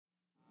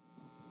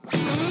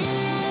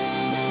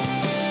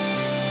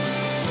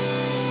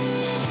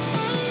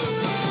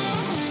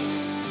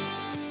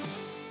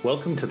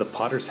Welcome to the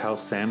Potter's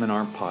House Salmon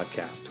Arm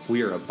Podcast.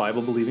 We are a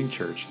Bible-believing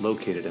church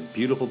located in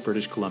beautiful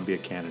British Columbia,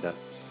 Canada.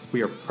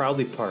 We are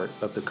proudly part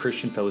of the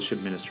Christian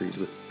Fellowship Ministries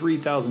with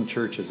 3,000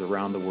 churches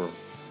around the world.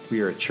 We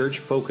are a church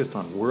focused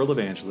on world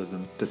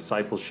evangelism,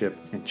 discipleship,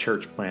 and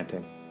church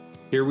planting.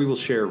 Here we will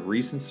share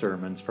recent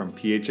sermons from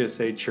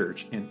PHSA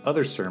Church and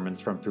other sermons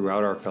from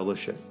throughout our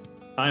fellowship.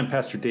 I am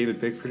Pastor David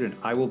Bickford, and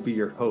I will be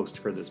your host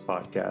for this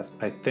podcast.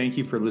 I thank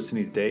you for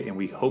listening today, and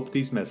we hope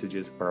these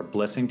messages are a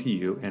blessing to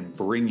you and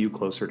bring you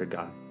closer to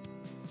God.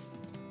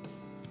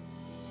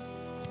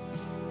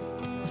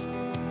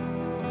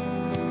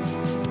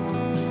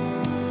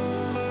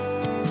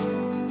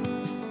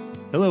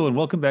 Hello, and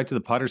welcome back to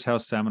the Potter's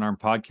House Salmon Arm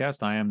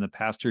Podcast. I am the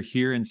pastor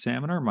here in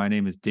Salmon Arm. My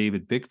name is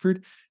David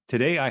Bickford.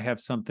 Today I have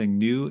something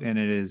new, and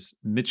it is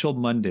Mitchell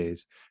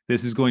Mondays.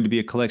 This is going to be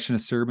a collection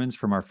of sermons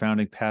from our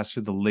founding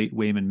pastor, the late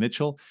Wayman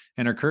Mitchell,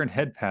 and our current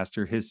head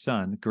pastor, his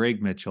son,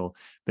 Greg Mitchell,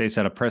 based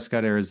out of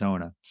Prescott,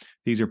 Arizona.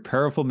 These are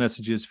powerful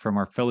messages from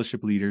our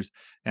fellowship leaders,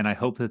 and I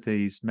hope that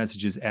these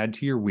messages add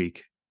to your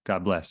week.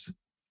 God bless.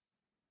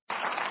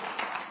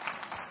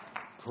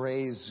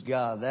 Praise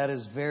God. That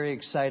is very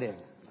exciting.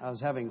 I was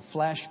having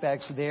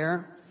flashbacks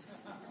there,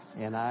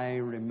 and I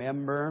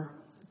remember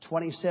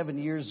 27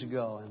 years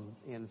ago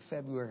in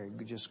February,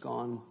 just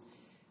gone,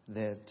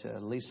 that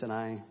Lisa and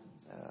I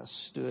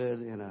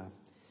stood in a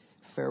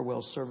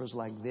farewell service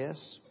like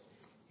this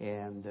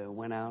and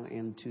went out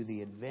into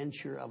the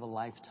adventure of a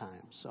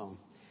lifetime. So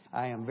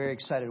I am very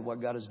excited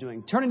what God is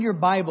doing. Turn in your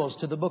Bibles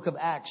to the book of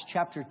Acts,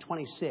 chapter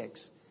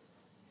 26.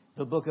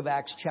 The book of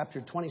Acts,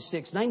 chapter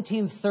 26,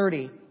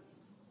 1930.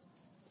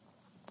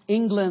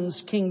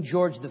 England's King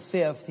George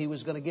V, he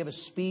was going to give a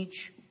speech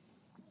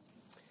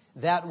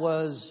that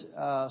was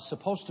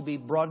supposed to be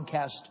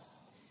broadcast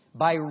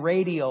by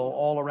radio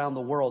all around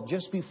the world.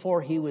 Just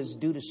before he was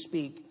due to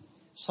speak,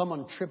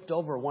 someone tripped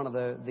over one of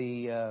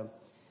the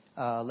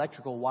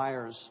electrical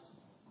wires,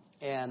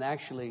 and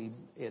actually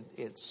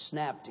it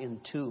snapped in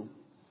two.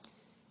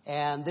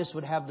 And this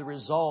would have the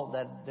result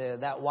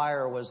that that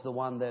wire was the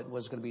one that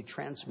was going to be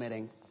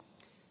transmitting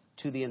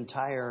to the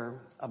entire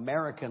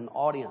American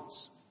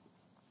audience.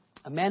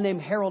 A man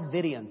named Harold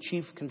Vidian,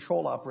 chief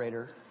control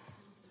operator,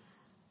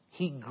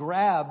 he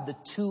grabbed the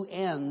two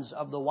ends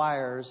of the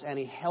wires and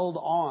he held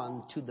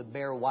on to the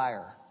bare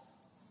wire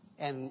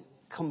and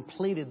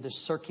completed the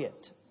circuit.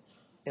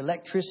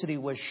 Electricity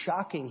was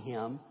shocking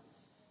him,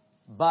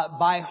 but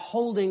by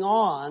holding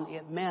on,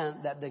 it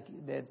meant that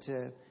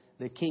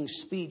the king's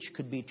speech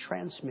could be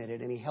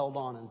transmitted, and he held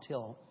on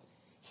until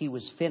he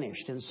was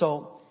finished. And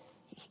so,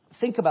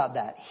 think about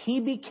that. He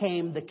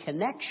became the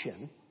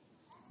connection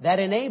that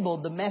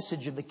enabled the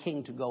message of the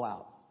king to go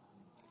out.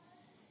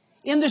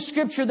 In the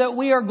scripture that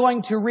we are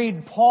going to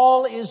read,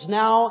 Paul is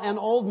now an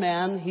old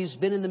man. He's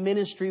been in the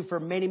ministry for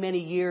many, many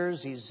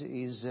years. He's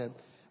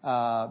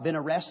been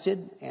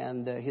arrested,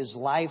 and his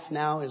life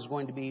now is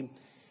going to be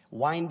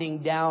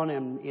winding down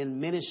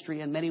in ministry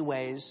in many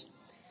ways.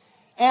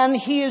 And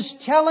he is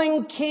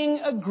telling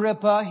King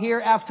Agrippa here,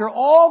 after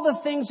all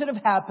the things that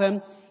have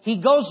happened,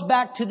 he goes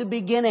back to the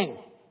beginning.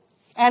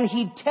 And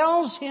he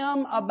tells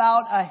him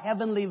about a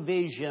heavenly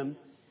vision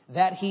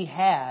that he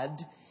had.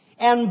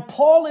 And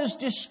Paul is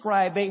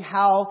describing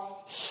how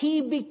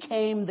he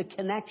became the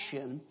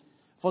connection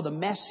for the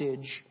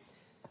message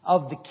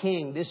of the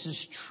king. This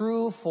is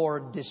true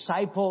for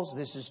disciples.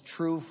 This is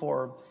true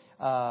for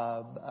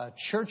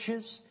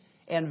churches.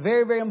 And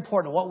very, very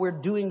important, what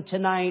we're doing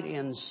tonight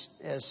in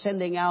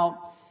sending out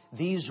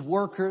these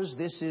workers.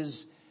 This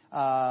is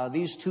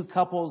these two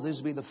couples. This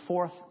will be the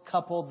fourth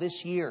couple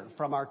this year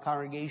from our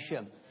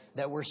congregation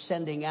that we're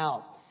sending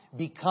out,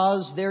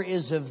 because there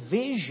is a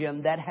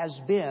vision that has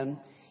been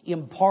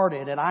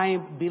imparted. And I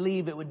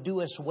believe it would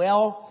do us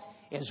well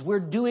as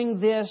we're doing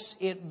this.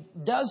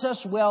 It does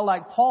us well,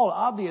 like Paul,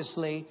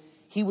 obviously,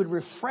 he would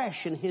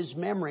refresh in his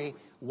memory,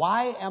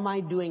 why am I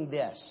doing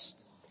this?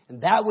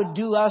 And that would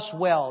do us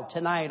well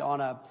tonight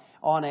on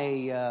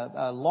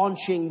a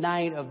launching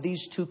night of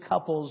these two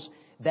couples,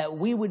 that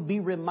we would be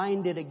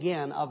reminded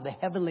again of the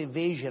heavenly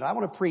vision. I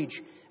want to preach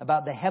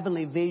about the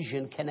heavenly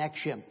vision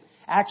connection.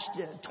 Acts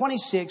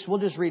 26, we'll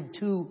just read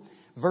two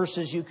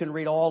verses. You can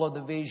read all of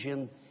the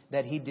vision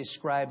that he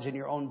describes in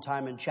your own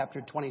time in chapter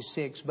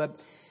 26. But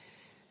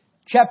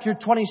chapter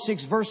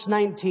 26, verse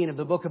 19 of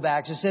the book of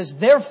Acts, it says,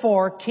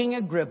 "Therefore, King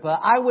Agrippa,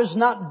 I was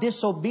not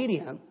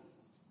disobedient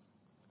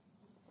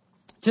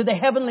to the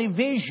heavenly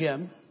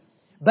vision,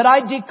 but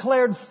I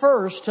declared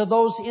first to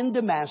those in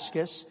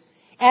Damascus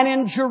and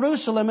in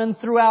Jerusalem and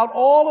throughout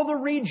all of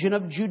the region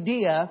of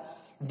Judea,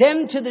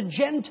 then to the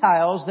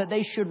Gentiles, that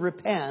they should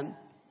repent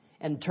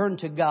and turn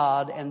to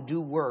God and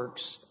do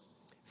works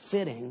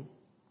fitting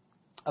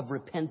of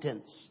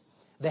repentance."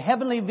 The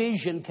heavenly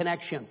vision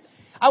connection.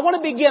 I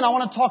want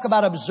to talk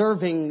about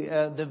observing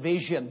the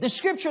vision. The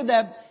scripture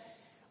that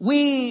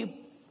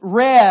we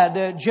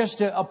read just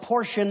a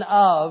portion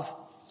of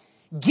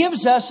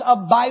gives us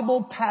a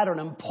Bible pattern.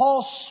 And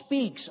Paul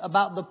speaks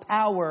about the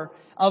power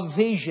of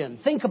vision.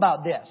 Think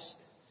about this.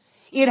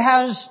 It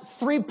has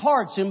three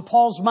parts in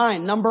Paul's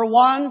mind. Number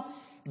one,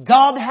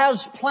 God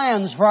has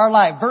plans for our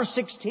life. Verse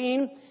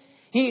 16,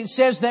 he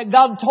says that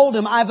God told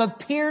him, I've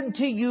appeared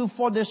to you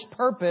for this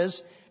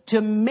purpose,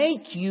 to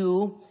make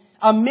you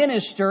a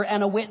minister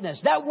and a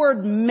witness. That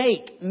word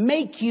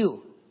make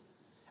you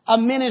a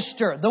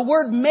minister. The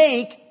word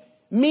make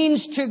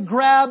means to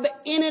grab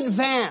in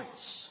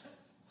advance.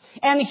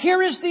 And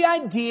here is the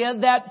idea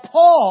that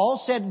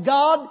Paul said,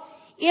 God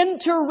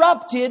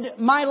interrupted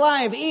my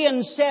life.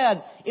 Ian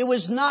said it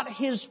was not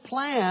his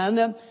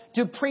plan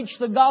to preach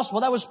the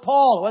gospel. That was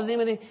Paul. It wasn't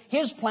even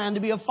his plan to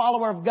be a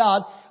follower of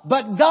God.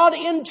 But God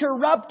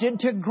interrupted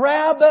to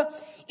grab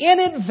in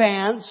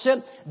advance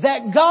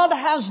that God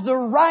has the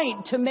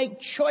right to make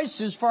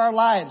choices for our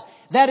lives.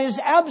 That is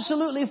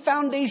absolutely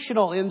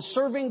foundational in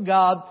serving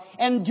God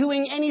and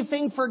doing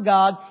anything for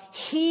God.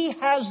 He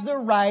has the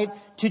right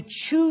to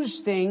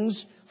choose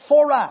things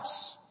for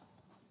us.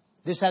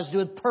 This has to do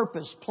with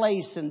purpose,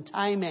 place, and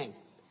timing.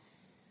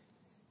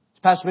 As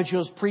Pastor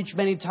Mitchell has preached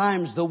many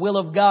times, the will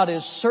of God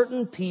is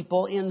certain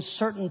people in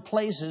certain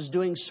places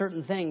doing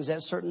certain things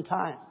at certain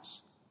times.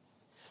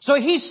 So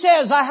he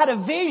says, I had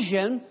a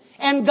vision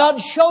and God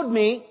showed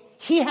me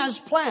He has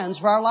plans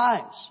for our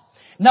lives.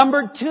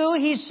 Number 2,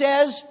 he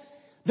says,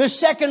 the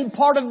second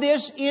part of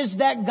this is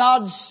that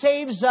God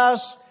saves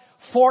us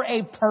for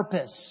a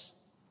purpose.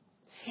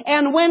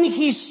 And when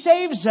He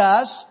saves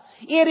us,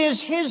 it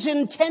is His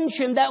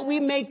intention that we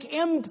make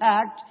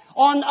impact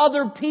on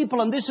other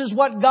people. And this is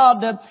what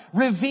God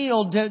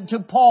revealed to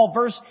Paul.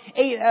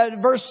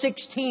 Verse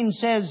 16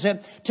 says,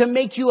 to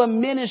make you a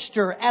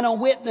minister and a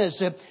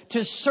witness,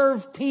 to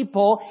serve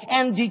people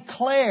and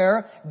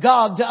declare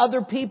God to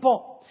other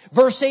people.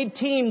 Verse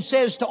 18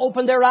 says to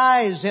open their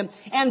eyes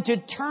and to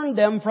turn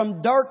them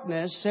from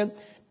darkness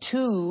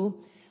to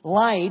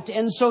light.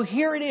 And so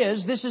here it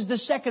is. This is the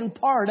second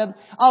part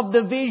of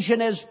the vision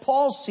as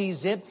Paul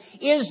sees it,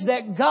 is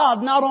that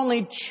God not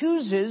only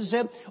chooses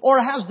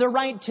or has the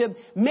right to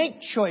make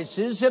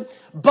choices,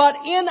 but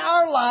in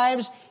our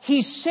lives,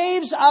 He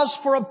saves us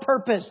for a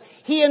purpose.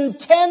 He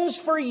intends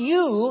for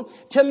you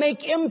to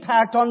make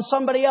impact on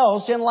somebody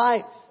else in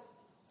life.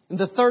 And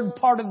the third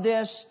part of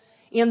this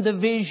in the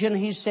vision,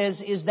 he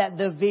says, is that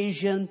the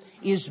vision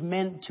is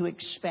meant to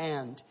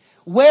expand.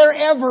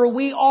 Wherever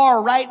we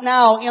are right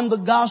now in the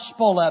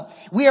gospel,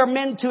 we are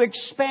meant to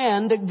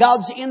expand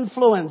God's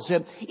influence.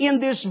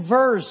 In this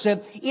verse,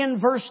 in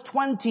verse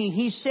 20,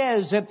 he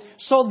says,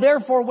 so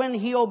therefore when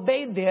he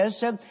obeyed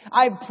this,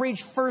 I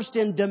preached first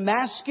in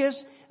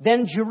Damascus,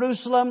 then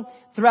Jerusalem,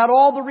 throughout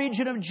all the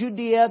region of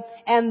Judea,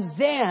 and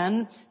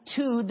then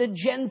to the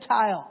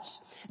Gentiles.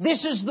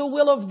 This is the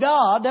will of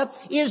God,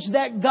 is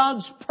that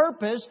God's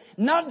purpose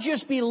not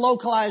just be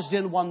localized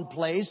in one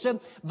place,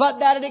 but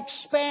that it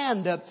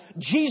expand.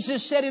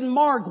 Jesus said in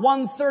Mark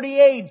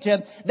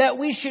 1:38 that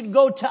we should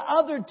go to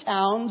other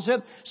towns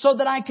so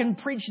that I can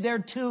preach there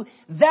too.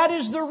 That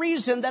is the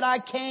reason that I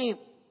came.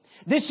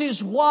 This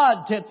is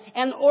what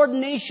an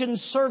ordination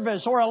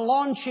service or a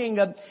launching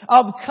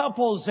of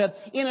couples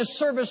in a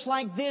service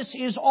like this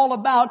is all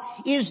about,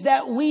 is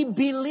that we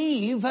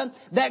believe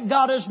that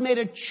God has made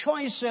a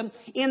choice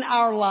in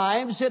our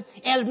lives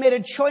and made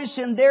a choice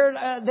in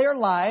their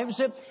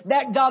lives,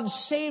 that God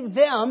saved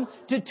them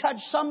to touch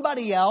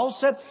somebody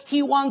else.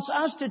 He wants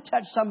us to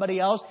touch somebody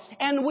else,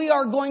 and we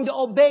are going to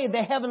obey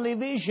the heavenly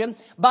vision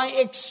by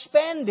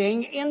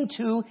expanding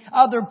into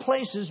other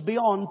places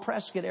beyond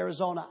Prescott,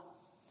 Arizona.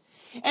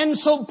 And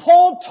so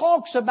Paul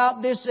talks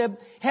about this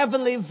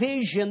heavenly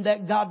vision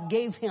that God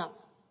gave him.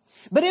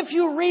 But if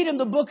you read in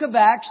the book of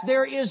Acts,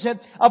 there is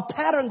a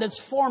pattern that's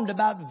formed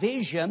about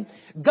vision.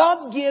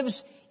 God gives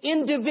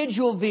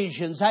individual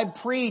visions. I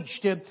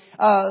preached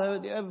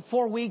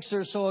 4 weeks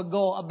or so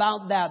ago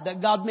about that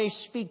God may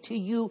speak to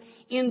you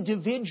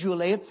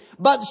individually.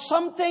 But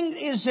something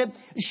is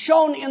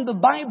shown in the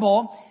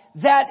Bible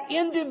that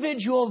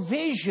individual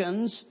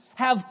visions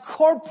have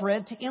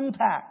corporate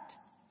impact.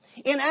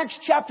 In Acts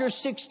chapter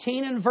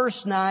 16 and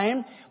verse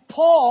 9,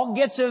 Paul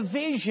gets a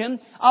vision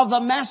of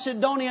a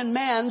Macedonian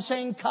man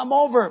saying, come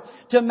over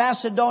to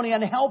Macedonia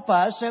and help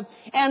us.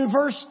 And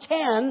verse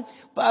 10,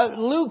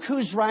 Luke,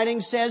 who's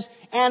writing, says,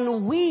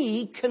 and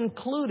we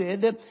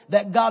concluded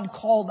that God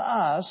called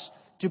us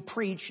to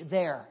preach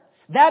there.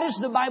 That is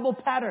the Bible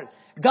pattern.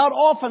 God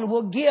often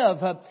will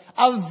give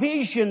a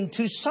vision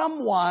to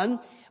someone,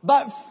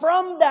 but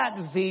from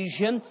that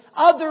vision,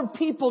 other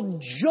people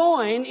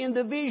join in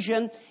the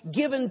vision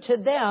given to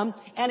them,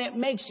 and it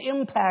makes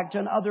impact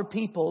on other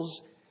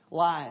people's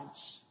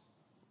lives.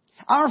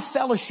 Our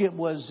fellowship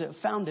was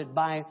founded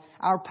by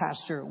our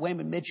pastor,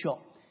 Wayman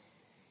Mitchell.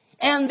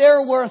 And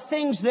there were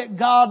things that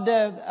God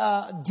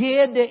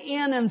did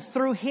in and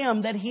through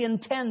him that He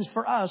intends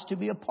for us to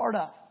be a part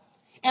of.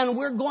 And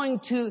we're going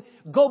to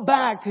go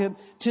back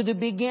to the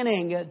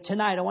beginning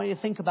tonight. I want you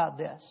to think about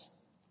this.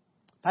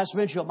 Pastor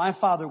Mitchell, my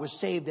father was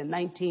saved in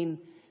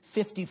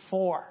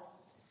 1954.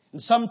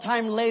 And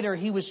sometime later,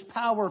 he was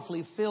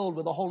powerfully filled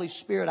with the Holy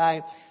Spirit.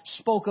 I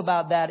spoke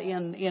about that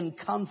in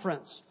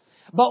conference.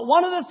 But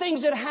one of the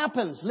things that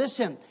happens,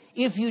 listen,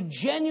 if you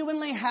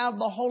genuinely have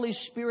the Holy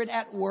Spirit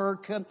at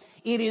work,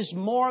 it is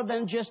more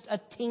than just a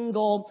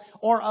tingle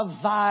or a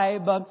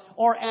vibe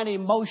or an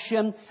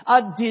emotion.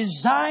 A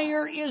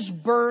desire is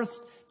birthed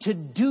to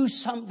do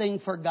something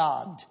for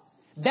God.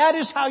 That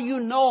is how you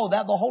know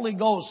that the Holy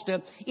Ghost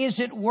is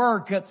at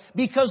work,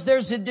 because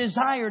there's a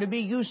desire to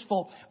be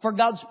useful for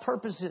God's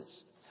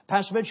purposes.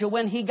 Pastor Mitchell,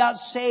 when he got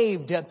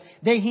saved,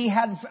 he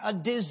had a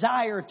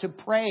desire to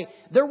pray.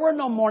 There were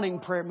no morning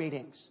prayer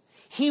meetings.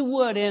 He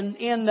would,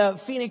 in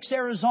Phoenix,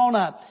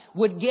 Arizona,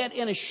 would get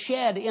in a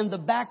shed in the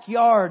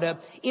backyard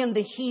in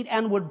the heat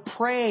and would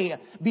pray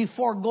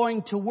before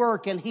going to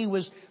work. And he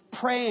was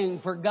praying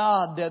for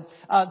God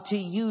to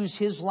use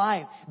his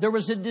life. There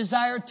was a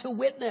desire to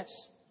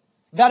witness.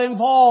 Got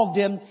involved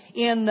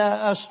in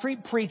street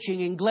preaching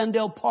in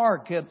Glendale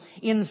Park,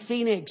 in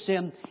Phoenix,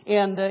 and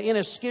in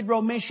a Skid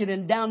Row mission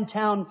in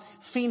downtown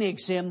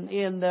Phoenix,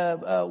 in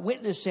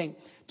witnessing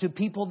to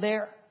people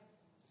there.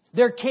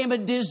 There came a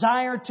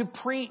desire to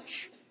preach.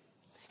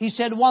 He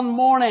said one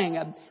morning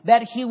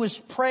that he was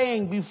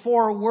praying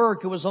before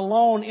work. It was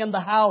alone in the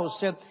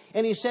house.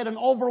 And he said an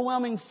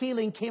overwhelming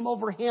feeling came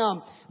over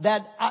him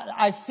that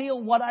I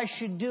feel what I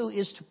should do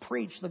is to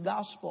preach the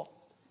gospel.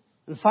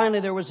 And finally,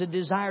 there was a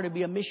desire to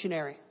be a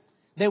missionary.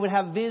 They would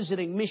have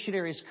visiting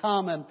missionaries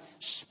come and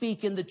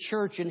speak in the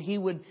church, and he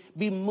would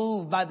be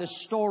moved by the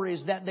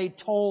stories that they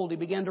told. He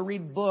began to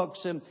read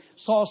books and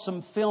saw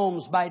some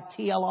films by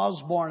T.L.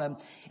 Osborne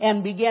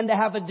and began to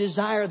have a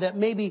desire that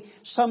maybe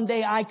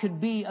someday I could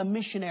be a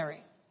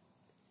missionary.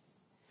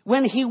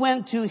 When he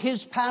went to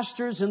his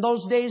pastors, in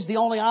those days, the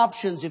only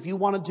options if you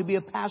wanted to be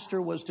a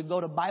pastor was to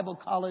go to Bible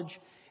college.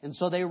 And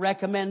so they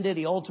recommended.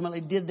 He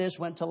ultimately did this,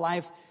 went to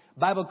Life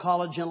Bible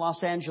College in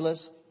Los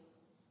Angeles.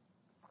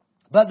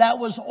 But that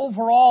was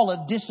overall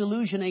a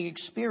disillusioning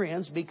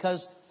experience,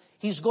 because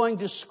he's going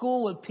to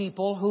school with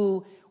people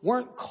who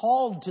weren't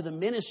called to the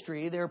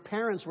ministry. Their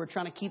parents were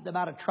trying to keep them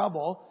out of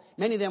trouble.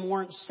 Many of them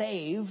weren't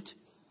saved.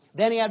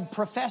 Then he had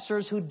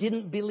professors who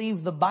didn't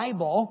believe the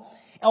Bible.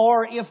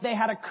 Or if they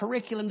had a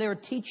curriculum they were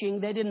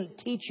teaching, they didn't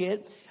teach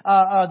it.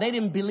 They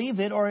didn't believe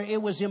it, or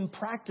it was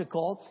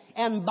impractical.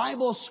 And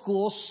Bible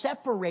school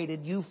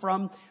separated you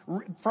from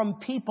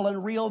people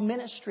in real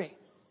ministry.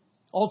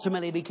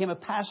 Ultimately, he became a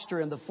pastor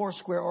in the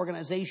Foursquare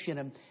organization,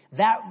 and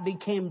that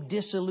became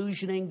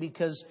disillusioning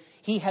because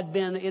it had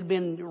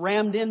been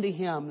rammed into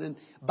him in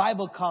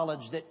Bible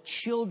college that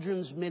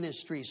children's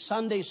ministry,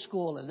 Sunday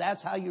school,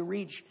 that's how you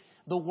reach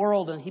the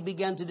world. And he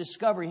began to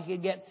discover he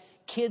could get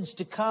kids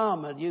to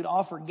come, and you'd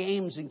offer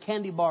games and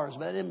candy bars,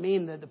 but that didn't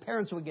mean that the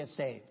parents would get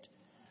saved.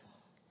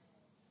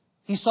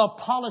 He saw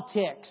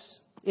politics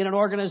in an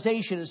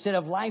organization instead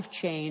of life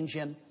change,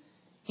 and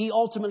he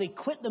ultimately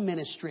quit the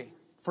ministry.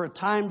 For a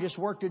time, just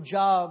worked a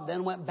job,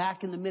 then went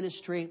back in the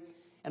ministry,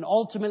 and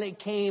ultimately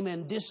came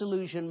in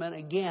disillusionment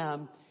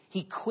again.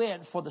 He quit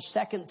for the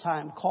second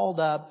time, called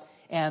up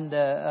and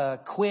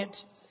quit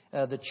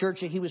the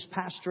church that he was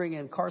pastoring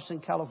in Carson,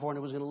 California,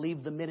 was going to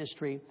leave the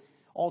ministry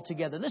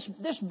altogether.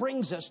 This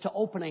brings us to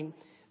opening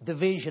the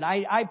vision.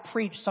 I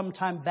preached some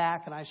time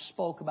back, and I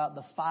spoke about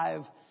the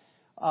 5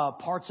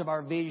 parts of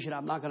our vision.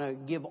 I'm not going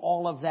to give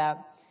all of that.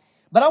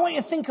 But I want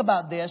you to think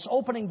about this,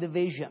 opening the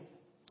vision.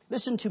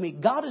 Listen to me.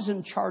 God is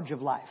in charge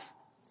of life.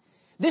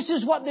 This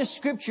is what this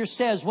scripture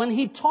says. When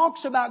he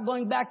talks about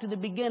going back to the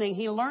beginning,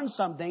 he learned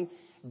something.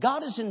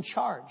 God is in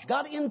charge.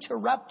 God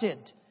interrupted.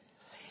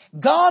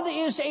 God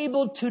is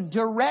able to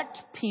direct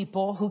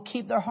people who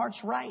keep their hearts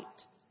right.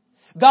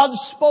 God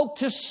spoke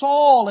to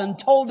Saul and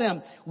told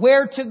him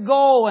where to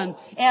go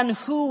and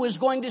who is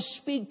going to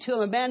speak to him.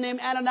 A man named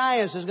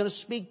Ananias is going to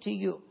speak to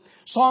you.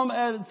 Psalm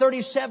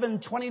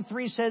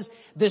 37:23 says,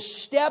 the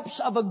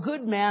steps of a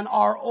good man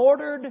are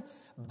ordered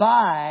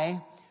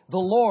by the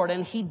Lord,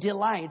 and he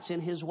delights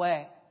in his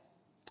way.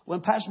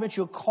 When Pastor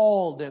Mitchell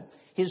called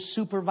his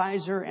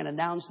supervisor and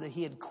announced that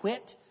he had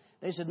quit,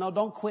 they said, no,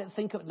 don't quit.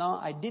 No,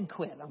 I did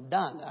quit. I'm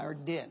done. I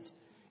already did.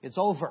 It's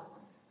over.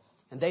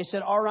 And they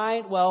said, all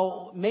right,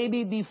 well,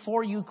 maybe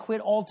before you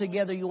quit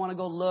altogether, you want to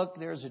go look.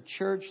 There's a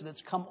church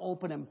that's come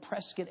open in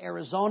Prescott,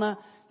 Arizona.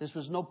 This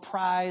was no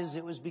prize.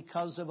 It was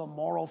because of a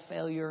moral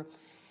failure.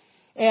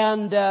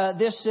 And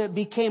this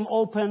became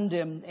opened,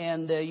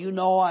 and you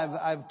know,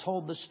 I've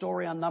told the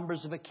story on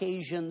numbers of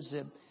occasions.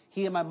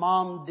 He and my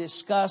mom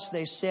discussed.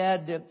 They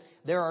said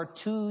there are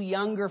 2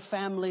 younger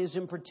families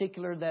in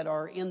particular that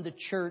are in the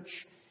church,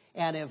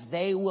 and if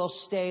they will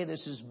stay,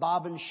 this is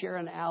Bob and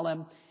Sharon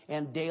Allen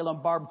and Dale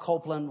and Barb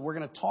Copeland. We're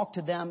going to talk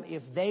to them.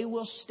 If they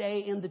will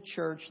stay in the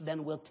church,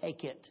 then we'll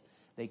take it.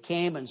 They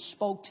came and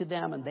spoke to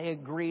them, and they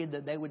agreed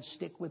that they would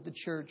stick with the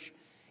church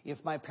if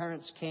my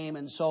parents came.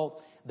 And so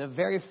the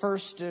very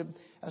first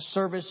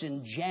service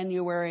in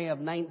January of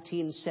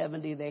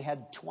 1970, they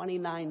had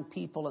 29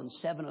 people, and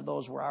 7 of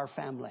those were our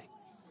family.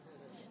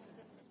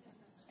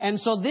 And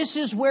so this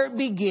is where it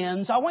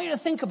begins. I want you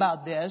to think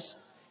about this.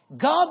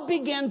 God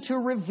began to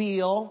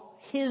reveal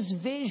His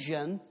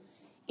vision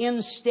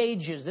in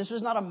stages. This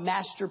was not a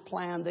master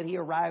plan that He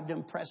arrived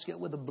in Prescott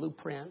with a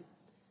blueprint.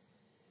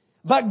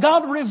 But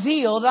God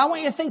revealed, and I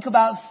want you to think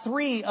about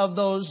 3 of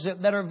those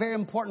that are very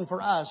important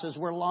for us as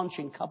we're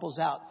launching couples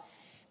out.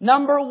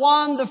 Number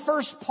 1, the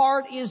first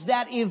part is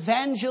that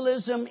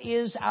evangelism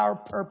is our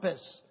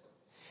purpose.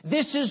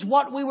 This is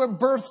what we were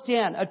birthed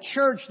in, a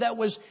church that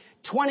was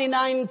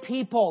 29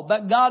 people,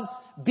 but God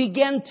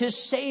began to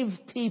save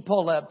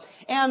people.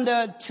 And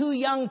 2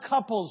 young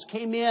couples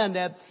came in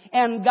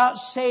and got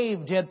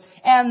saved.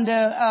 And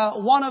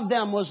one of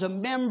them was a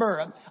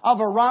member of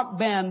a rock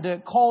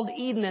band called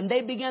Eden. And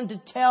they began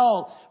to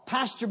tell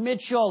Pastor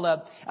Mitchell,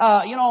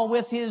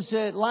 with his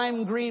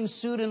lime green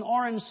suit and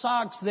orange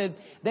socks,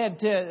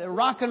 that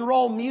rock and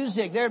roll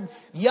music, their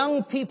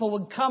young people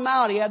would come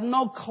out. He had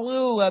no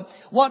clue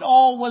what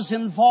all was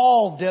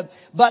involved,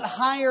 but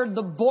hired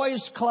the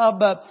boys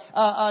club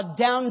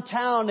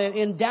downtown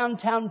in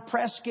downtown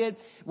Prescott.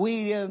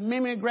 We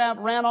mimeographed,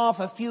 ran off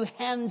a few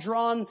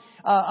hand-drawn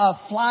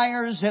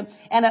flyers,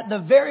 and at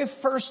the very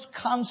first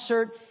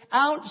concert,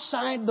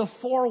 outside the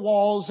 4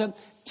 walls,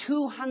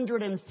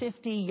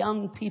 250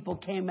 young people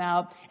came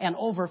out, and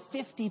over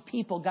 50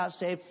 people got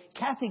saved.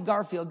 Kathy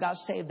Garfield got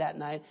saved that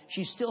night.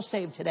 She's still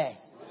saved today.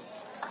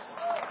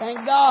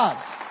 Thank God.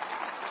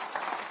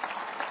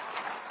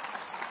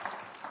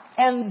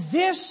 And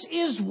this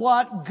is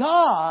what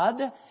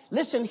God,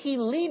 listen, He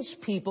leads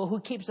people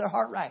who keeps their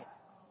heart right.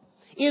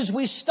 Is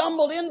we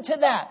stumbled into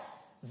that.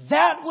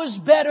 That was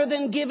better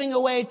than giving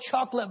away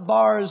chocolate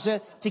bars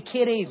to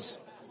kiddies.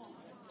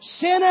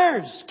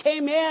 Sinners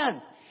came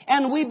in.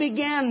 And we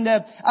began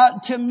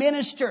to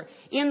minister.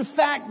 In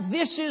fact,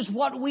 this is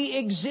what we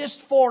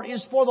exist for,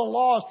 is for the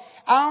lost.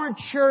 Our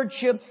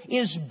church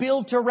is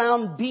built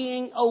around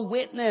being a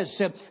witness.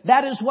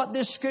 That is what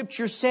this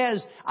scripture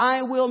says.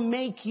 I will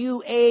make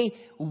you a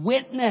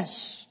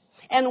witness.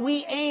 And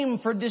we aim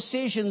for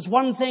decisions.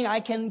 One thing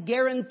I can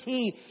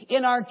guarantee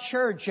in our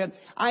church,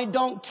 I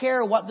don't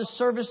care what the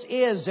service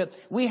is.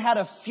 We had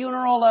a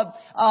funeral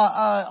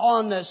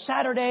on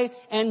Saturday,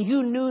 and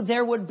you knew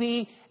there would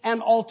be an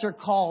altar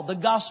call. The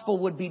gospel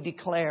would be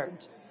declared.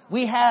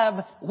 We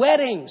have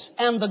weddings,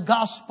 and the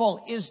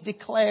gospel is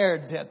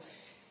declared.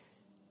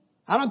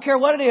 I don't care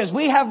what it is.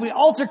 We have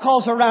altar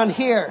calls around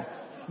here.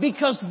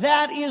 Because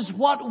that is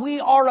what we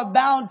are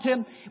about.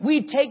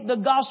 We take the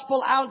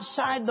gospel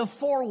outside the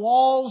 4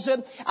 walls.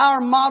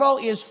 Our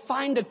motto is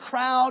find a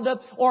crowd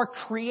or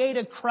create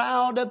a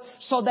crowd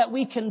so that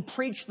we can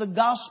preach the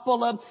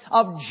gospel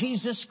of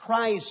Jesus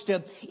Christ.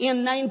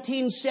 In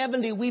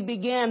 1970, we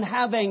began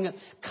having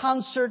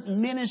concert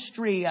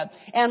ministry.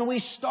 And we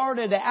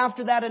started,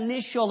 after that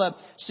initial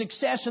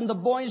success in the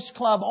boys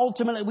club,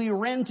 ultimately we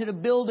rented a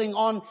building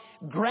on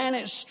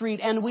Granite Street,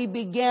 and we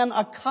began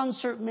a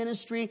concert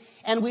ministry,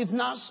 and we've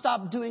not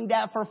stopped doing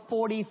that for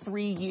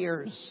 43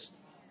 years.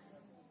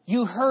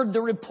 You heard the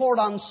report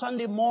on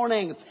Sunday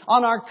morning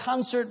on our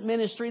concert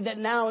ministry that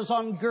now is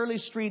on Gurley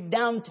Street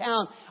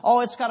downtown. Oh,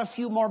 it's got a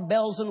few more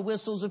bells and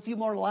whistles, a few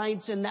more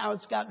lights, and now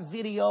it's got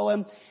video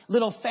and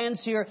little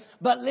fancier.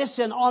 But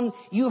listen,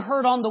 you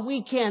heard on the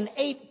weekend,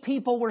 8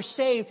 people were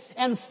saved,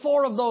 and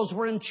 4 of those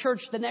were in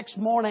church the next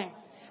morning.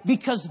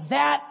 Because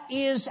that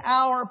is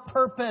our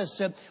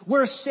purpose.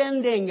 We're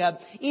sending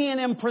Ian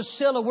and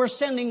Priscilla. We're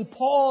sending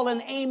Paul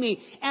and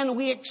Amy. And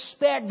we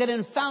expect that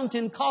in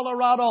Fountain,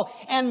 Colorado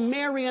and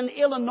Marion,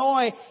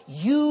 Illinois,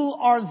 you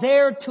are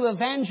there to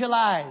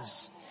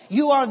evangelize.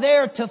 You are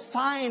there to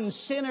find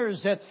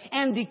sinners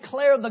and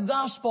declare the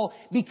gospel,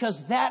 because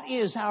that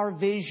is our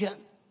vision.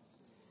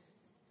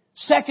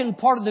 Second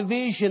part of the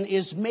vision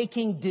is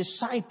making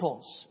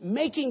disciples.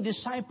 Making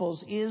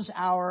disciples is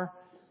our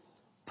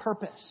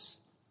purpose.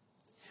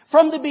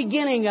 From the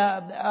beginning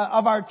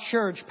of our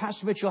church,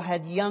 Pastor Mitchell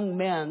had young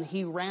men.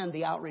 He ran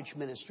the outreach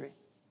ministry.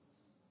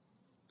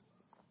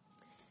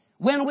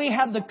 When we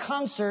had the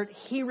concert,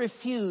 he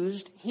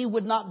refused. He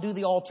would not do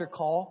the altar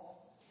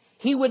call.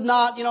 He would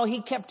not,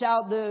 he kept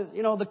out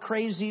the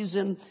crazies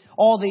and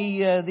all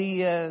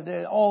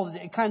all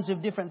the kinds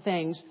of different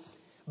things.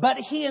 But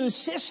he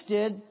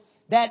insisted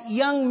that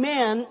young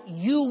men,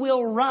 you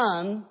will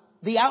run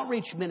the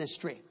outreach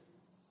ministry.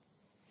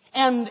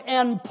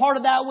 And part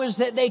of that was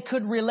that they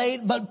could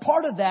relate, but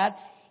part of that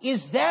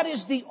is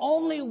the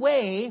only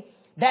way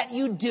that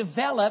you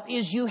develop,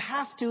 is you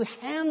have to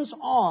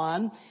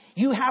hands-on,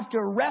 you have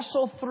to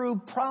wrestle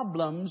through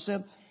problems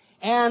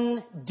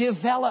and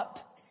develop.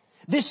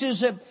 This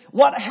is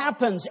what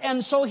happens.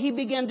 And so he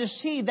began to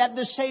see that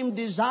the same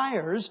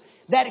desires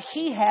that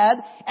he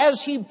had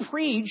as he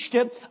preached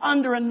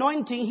under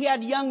anointing, he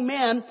had young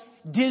men.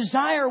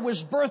 Desire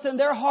was birthed in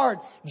their heart,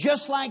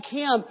 just like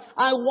him.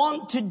 I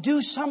want to do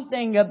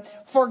something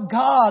for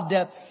God.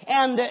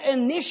 And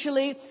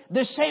initially,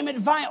 the same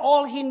advice,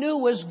 all he knew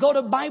was go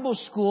to Bible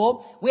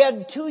school. We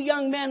had 2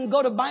 young men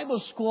go to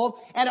Bible school,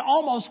 and it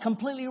almost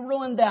completely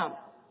ruined them.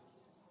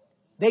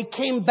 They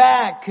came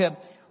back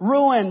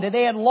ruined.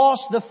 They had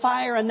lost the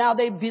fire, and now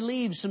they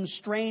believed some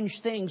strange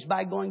things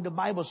by going to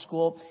Bible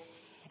school.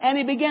 And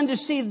he began to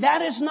see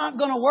that is not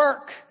going to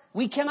work.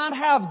 We cannot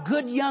have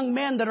good young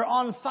men that are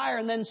on fire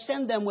and then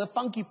send them with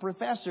funky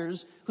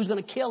professors who's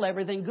going to kill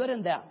everything good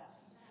in them.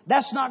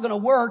 That's not going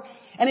to work.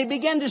 And he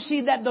began to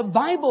see that the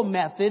Bible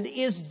method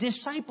is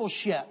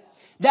discipleship.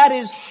 That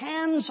is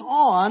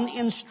hands-on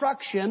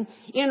instruction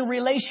in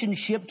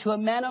relationship to a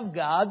man of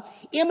God,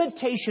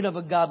 imitation of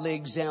a godly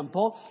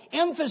example,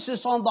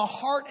 emphasis on the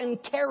heart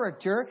and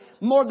character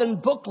more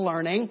than book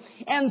learning,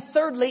 and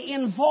thirdly,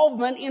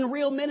 involvement in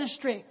real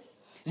ministry.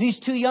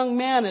 These two young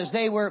men, as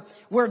they were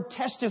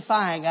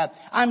testifying,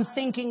 I'm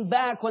thinking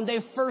back when they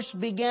first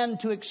began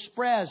to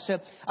express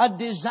a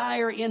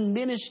desire in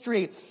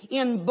ministry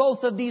in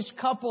both of these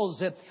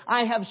couples.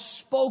 I have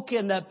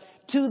spoken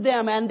to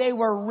them, and they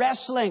were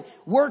wrestling,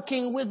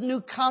 working with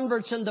new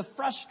converts, and the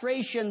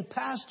frustration,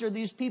 Pastor,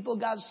 these people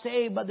got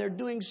saved, but they're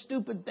doing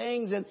stupid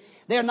things, and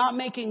they're not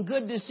making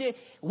good decisions.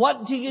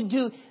 What do you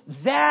do?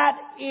 That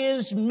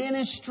is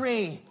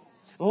ministry.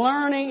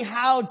 Learning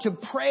how to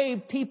pray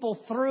people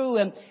through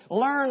and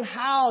learn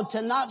how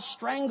to not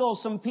strangle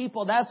some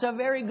people. That's a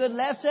very good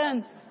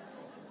lesson.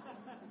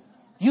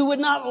 You would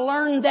not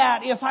learn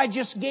that if I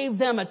just gave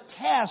them a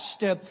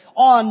test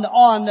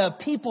on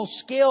people's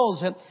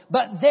skills.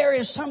 But there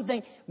is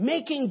something.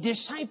 Making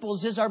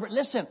disciples is our...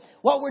 Listen,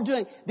 what we're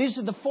doing, this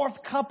is the fourth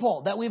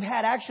couple that we've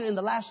had actually in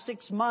the last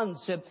 6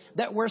 months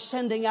that we're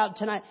sending out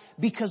tonight.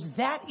 Because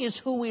that is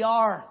who we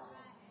are.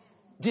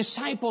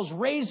 Disciples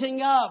raising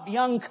up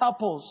young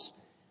couples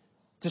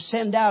to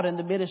send out in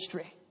the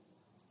ministry.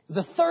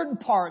 The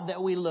third part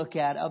that we look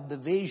at of the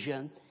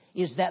vision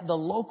is that the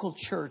local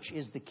church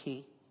is the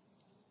key.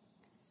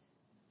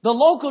 The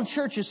local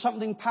church is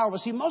something powerful.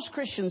 See, most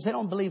Christians, they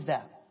don't believe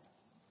that.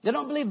 They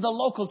don't believe the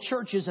local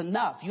church is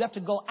enough. You have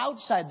to go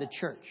outside the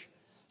church.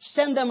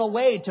 Send them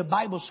away to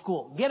Bible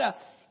school. Get a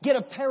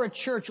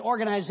parachurch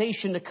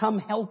organization to come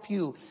help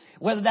you.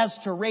 Whether that's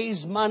to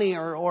raise money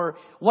or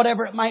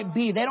whatever it might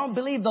be. They don't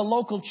believe the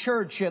local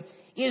church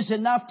is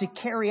enough to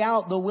carry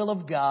out the will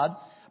of God.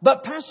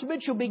 But Pastor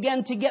Mitchell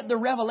began to get the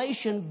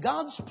revelation,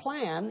 God's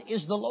plan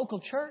is the local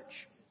church.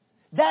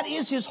 That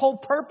is His whole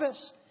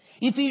purpose.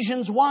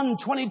 Ephesians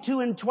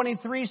 1:22 and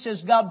 23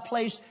 says God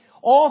placed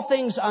all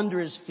things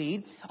under His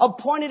feet,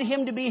 appointed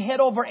Him to be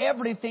head over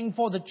everything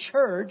for the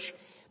church.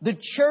 The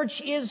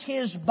church is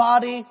His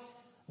body,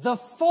 the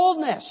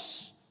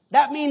fullness.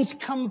 That means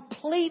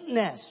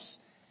completeness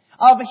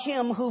of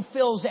Him who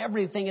fills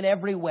everything in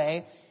every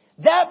way.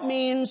 That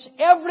means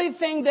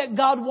everything that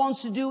God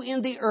wants to do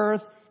in the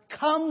earth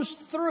comes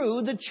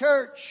through the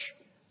church.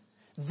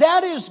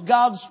 That is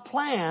God's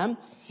plan,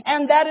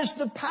 and that is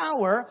the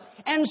power.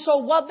 And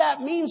so what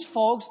that means,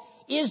 folks,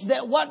 is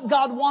that what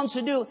God wants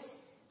to do,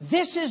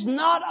 this is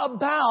not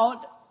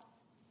about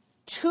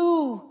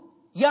two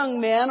young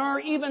men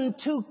or even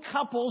two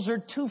couples or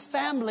two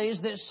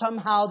families that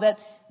somehow that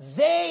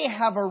they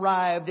have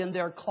arrived in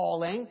their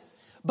calling,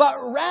 but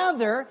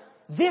rather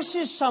this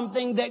is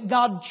something that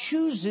God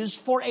chooses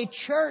for a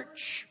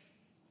church.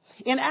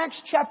 In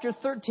Acts chapter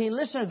 13,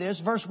 listen to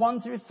this, verse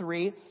 1 through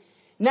 3.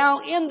 Now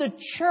in the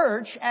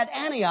church at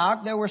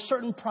Antioch there were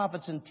certain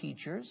prophets and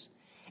teachers.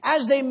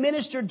 As they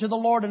ministered to the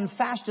Lord and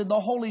fasted, the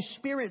Holy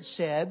Spirit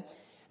said,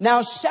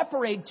 now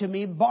separate to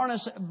me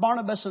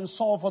Barnabas and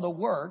Saul for the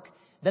work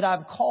that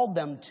I've called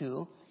them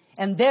to.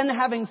 And then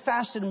having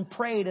fasted and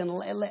prayed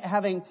and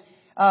having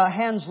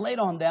hands laid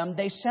on them,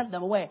 they sent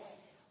them away.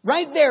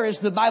 Right there is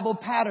the Bible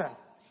pattern.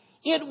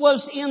 It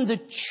was in the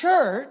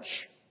church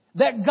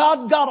that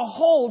God got a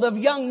hold of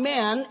young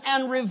men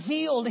and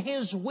revealed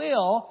His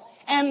will.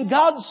 And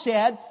God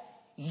said,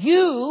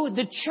 you,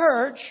 the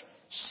church,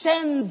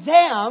 send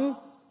them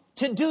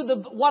to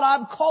do what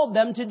I've called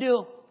them to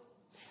do.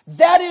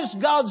 That is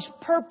God's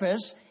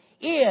purpose,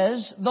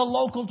 is the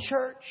local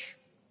church.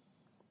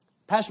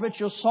 Pastor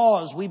Mitchell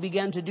saw as we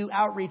began to do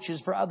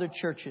outreaches for other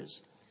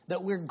churches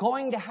that we're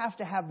going to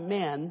have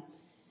men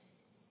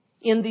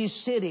in these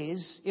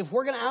cities. If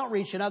we're going to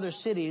outreach in other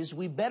cities,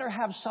 we better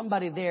have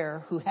somebody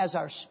there who has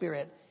our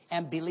spirit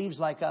and believes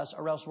like us,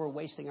 or else we're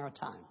wasting our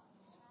time.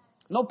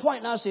 No point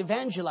in us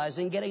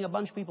evangelizing, getting a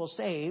bunch of people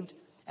saved,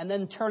 and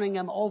then turning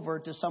them over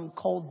to some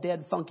cold,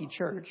 dead, funky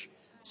church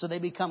so they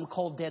become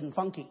cold, dead, and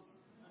funky.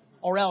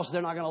 Or else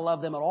they're not going to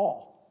love them at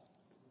all.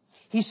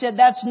 He said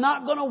that's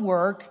not going to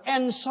work.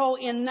 And so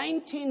in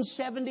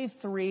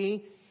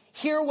 1973,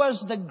 here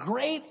was the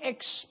great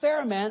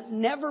experiment,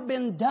 never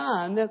been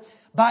done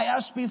by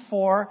us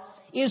before,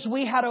 is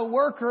we had a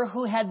worker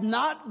who had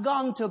not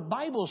gone to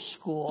Bible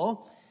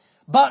school,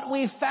 but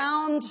we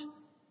found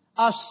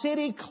a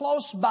city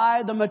close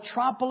by, the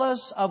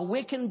metropolis of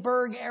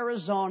Wickenburg,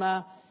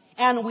 Arizona,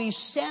 and we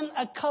sent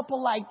a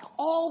couple like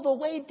all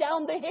the way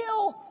down the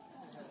hill.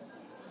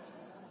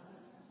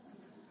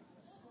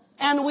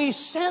 And we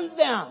sent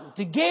them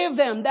to give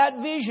them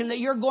that vision that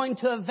you're going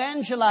to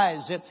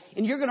evangelize it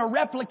and you're going to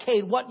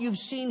replicate what you've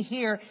seen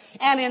here.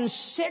 And in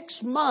 6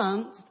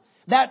 months,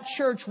 that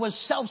church was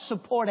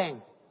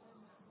self-supporting.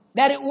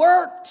 That it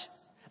worked.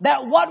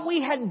 That what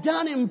we had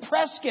done in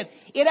Prescott,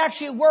 it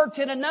actually worked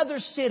in another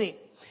city.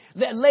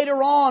 That later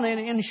on,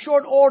 in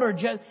short order,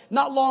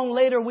 not long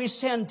later, we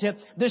sent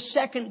the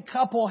second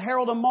couple,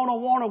 Harold and Mona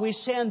Warner, we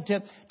sent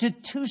to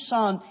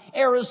Tucson,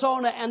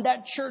 Arizona, and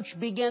that church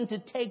began to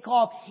take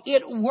off.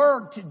 It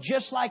worked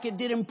just like it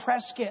did in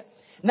Prescott.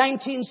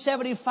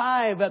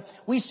 1975,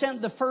 we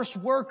sent the first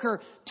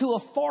worker to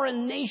a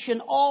foreign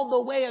nation all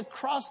the way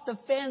across the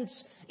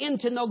fence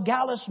into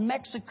Nogales,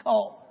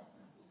 Mexico.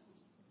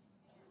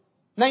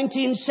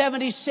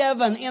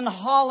 1977 in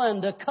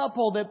Holland, a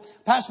couple that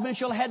Pastor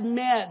Mitchell had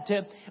met,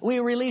 we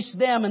released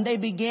them and they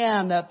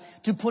began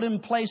to put in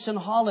place in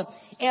Holland.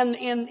 And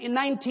in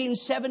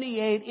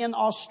 1978 in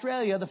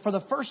Australia, for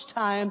the first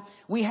time,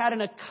 we had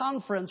in a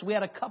conference, we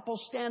had a couple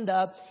stand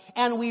up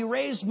and we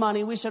raised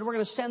money. We said we're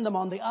going to send them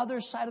on the other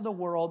side of the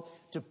world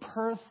to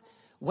Perth,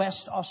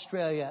 West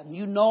Australia. And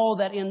you know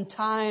that in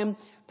time,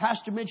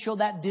 Pastor Mitchell,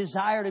 that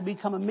desire to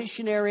become a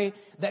missionary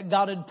that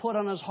God had put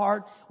on his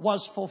heart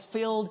was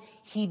fulfilled.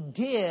 He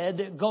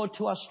did go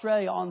to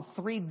Australia on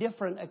 3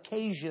 different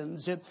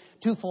occasions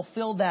to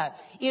fulfill that.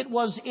 It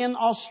was in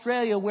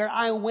Australia where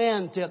I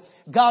went.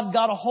 God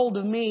got a hold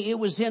of me. It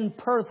was in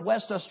Perth,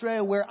 West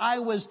Australia, where I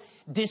was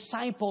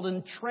discipled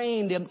and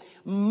trained. And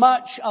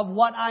much of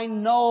what I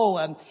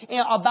know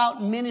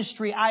about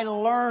ministry, I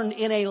learned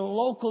in a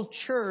local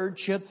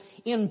church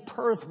in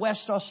Perth,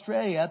 West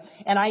Australia.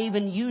 And I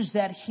even use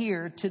that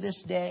here to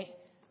this day.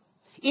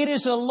 It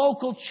is a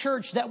local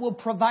church that will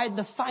provide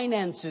the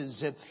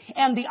finances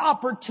and the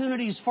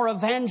opportunities for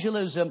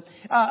evangelism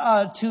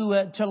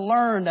to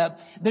learn,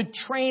 the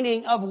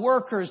training of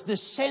workers, the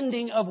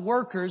sending of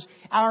workers.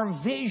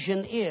 Our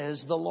vision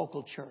is the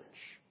local church.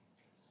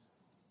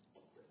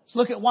 Let's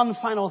look at one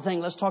final thing.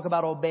 Let's talk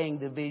about obeying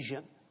the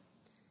vision.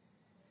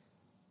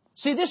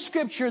 See, this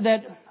scripture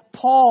that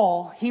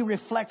Paul, he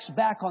reflects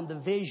back on the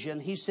vision.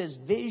 He says,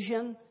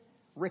 vision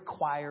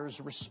requires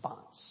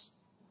response.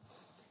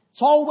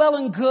 It's all well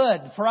and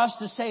good for us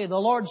to say, the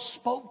Lord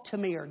spoke to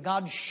me, or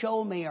God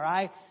showed me, or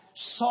I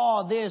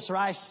saw this, or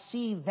I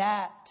see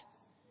that.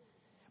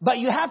 But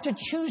you have to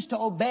choose to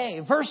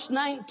obey. Verse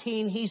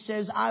 19, he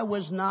says, I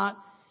was not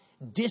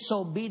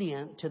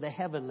disobedient to the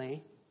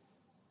heavenly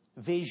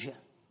vision.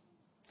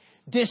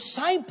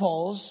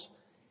 Disciples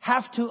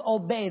have to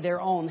obey their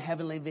own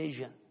heavenly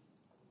vision.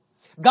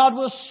 God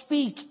will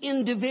speak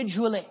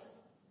individually.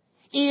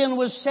 Ian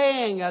was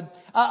saying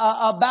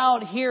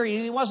about here,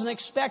 he wasn't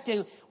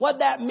expecting. What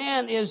that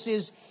meant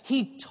is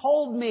he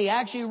told me,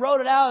 actually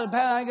wrote it out.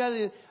 I got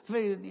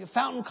a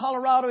Fountain,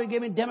 Colorado. He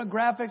gave me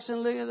demographics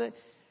and look at it.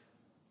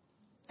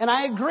 And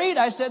I agreed.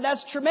 I said,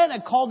 that's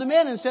tremendous. I called him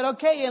in and said,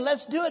 okay, and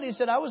let's do it. He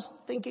said, I was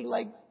thinking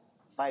like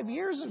 5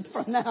 years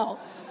from now.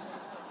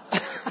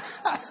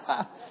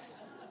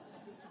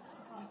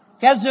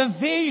 He has a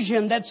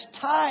vision that's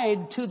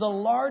tied to the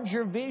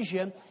larger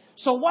vision.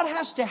 So what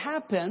has to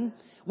happen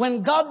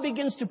when God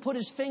begins to put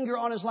His finger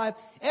on his life?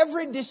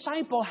 Every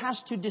disciple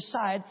has to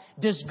decide,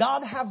 does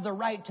God have the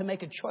right to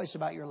make a choice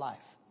about your life?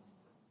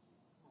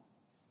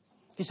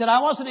 He said,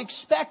 I wasn't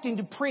expecting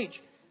to preach,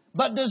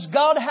 but does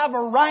God have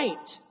a right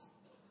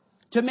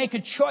to make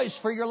a choice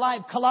for your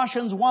life?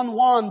 Colossians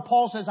 1:1,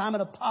 Paul says, I'm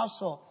an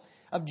apostle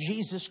of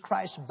Jesus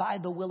Christ by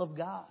the will of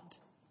God.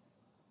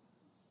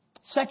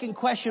 Second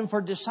question for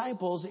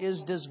disciples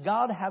is, does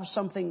God have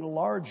something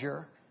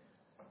larger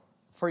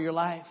for your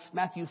life?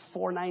 Matthew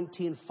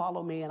 4:19,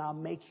 follow me and I'll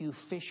make you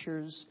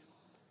fishers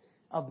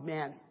of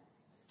men.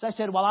 So I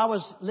said, while I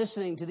was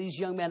listening to these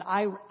young men,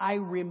 I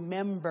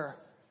remember,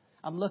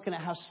 I'm looking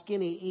at how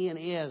skinny Ian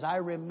is. I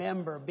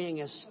remember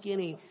being a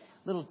skinny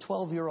little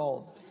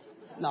 12-year-old.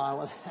 No, I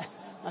wasn't.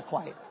 Not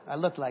quite. I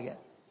looked like it.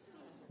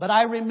 But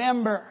I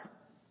remember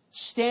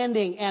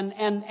standing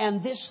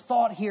and this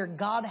thought here,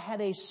 God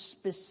had a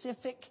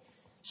specific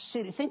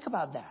city. Think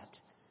about that.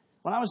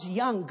 When I was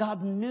young,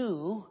 God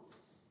knew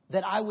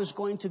that I was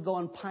going to go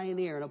and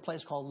pioneer in a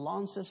place called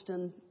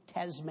Launceston,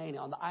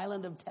 Tasmania, on the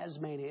island of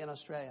Tasmania in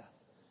Australia.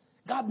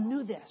 God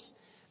knew this.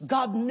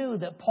 God knew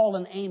that Paul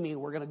and Amy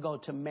were going to go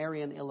to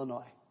Marion,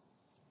 Illinois.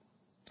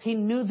 He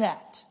knew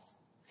that.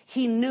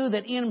 He knew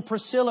that Ian and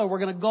Priscilla were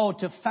going to go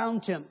to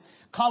Fountain,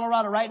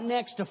 Colorado, right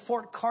next to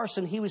Fort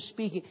Carson. He was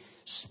speaking.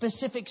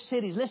 Specific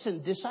cities.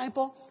 Listen,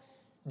 disciple,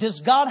 does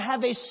God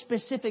have a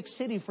specific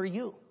city for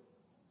you?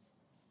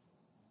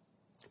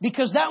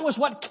 Because that was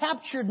what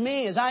captured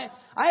me. Is I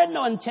had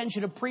no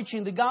intention of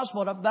preaching the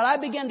gospel, but I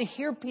began to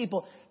hear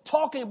people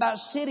talking about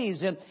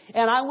cities, and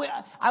I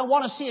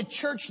want to see a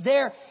church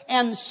there.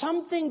 And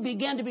something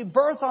began to be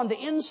birthed on the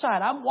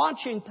inside. I'm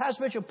watching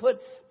Pastor Mitchell put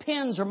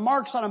pins or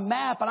marks on a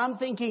map, and I'm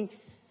thinking,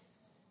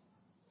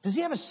 does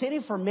he have a city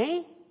for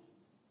me?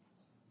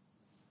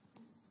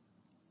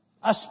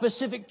 A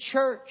specific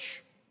church.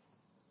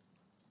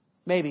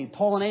 Maybe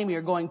Paul and Amy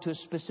are going to a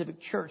specific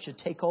church to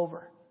take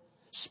over.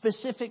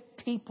 Specific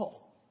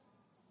people.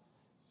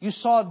 You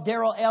saw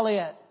Darrell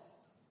Elliott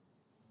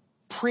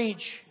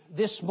preach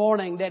this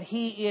morning that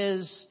he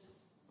is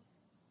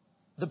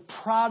the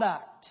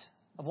product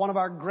of one of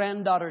our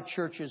granddaughter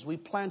churches. We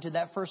planted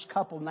that first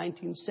couple in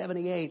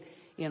 1978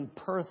 in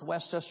Perth,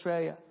 West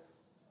Australia.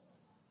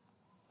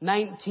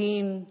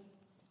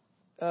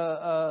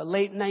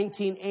 late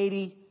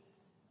 1980,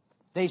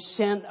 they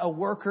sent a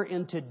worker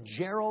into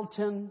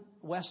Geraldton,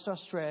 West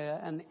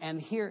Australia.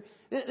 And here,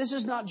 this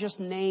is not just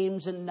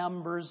names and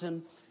numbers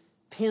and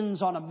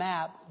pins on a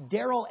map.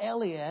 Daryl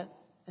Elliott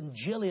and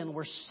Jillian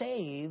were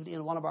saved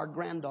in one of our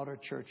granddaughter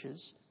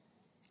churches.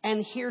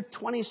 And here,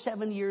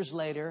 27 years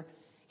later,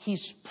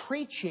 he's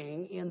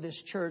preaching in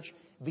this church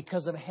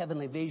because of a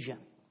heavenly vision.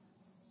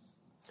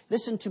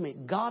 Listen to me.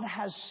 God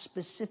has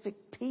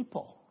specific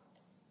people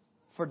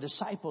for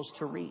disciples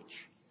to reach.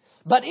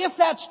 But if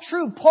that's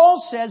true,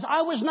 Paul says,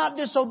 I was not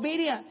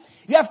disobedient.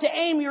 You have to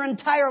aim your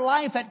entire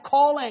life at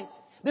calling.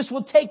 This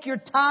will take your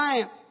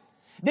time.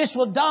 This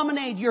will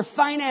dominate your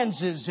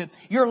finances,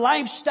 your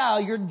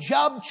lifestyle, your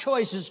job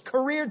choices,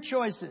 career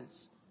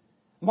choices.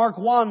 Mark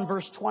 1,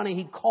 verse 20,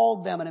 he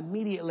called them and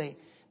immediately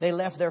they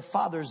left their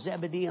father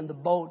Zebedee in the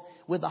boat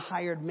with the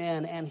hired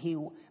men and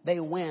they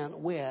went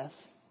with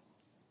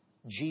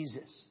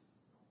Jesus.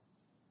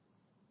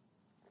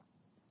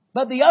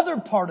 But the other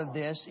part of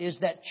this is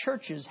that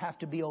churches have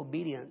to be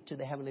obedient to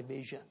the heavenly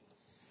vision.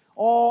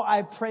 Oh,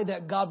 I pray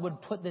that God would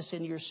put this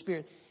in your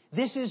spirit.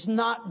 This is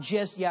not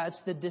just,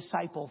 it's the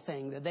disciple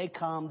thing. That they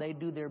come, they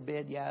do their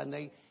bit,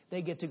 and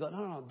they get to go.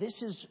 No.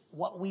 This is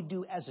what we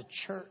do as a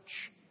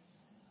church.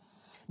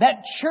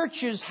 That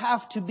churches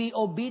have to be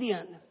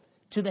obedient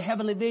to the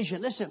heavenly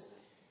vision. Listen,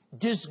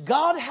 does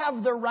God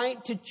have the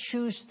right to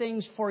choose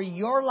things for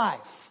your life?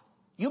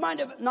 You might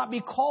not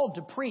be called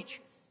to preach.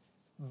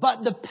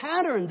 But the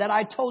pattern that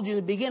I told you in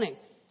the beginning,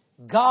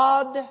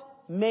 God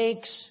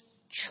makes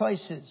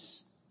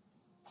choices.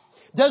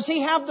 Does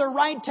He have the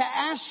right to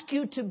ask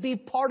you to be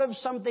part of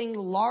something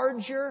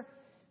larger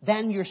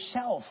than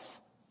yourself?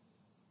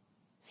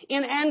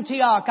 In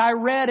Antioch, I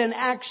read in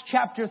Acts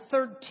chapter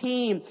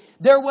 13,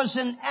 there was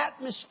an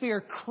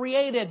atmosphere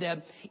created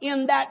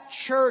in that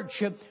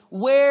church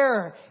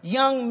where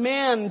young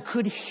men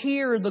could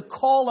hear the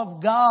call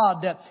of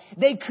God.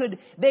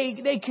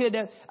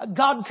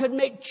 God could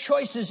make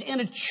choices in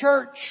a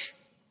church.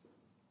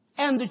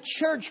 And the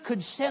church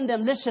could send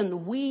them,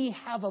 listen, we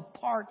have a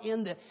part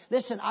in this.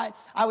 Listen, I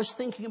was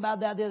thinking about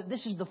that.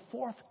 This is the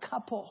fourth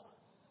couple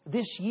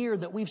this year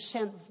that we've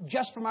sent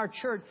just from our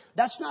church.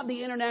 That's not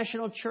the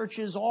international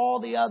churches,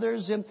 all the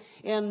others. And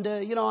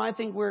I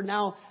think we're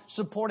now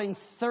supporting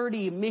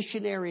 30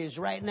 missionaries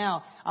right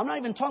now. I'm not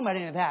even talking about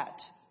any of that.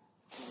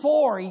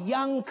 4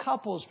 young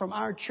couples from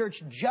our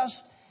church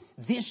just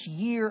this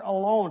year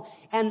alone.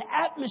 An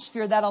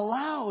atmosphere that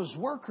allows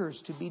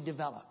workers to be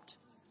developed.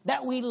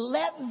 That we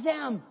let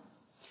them.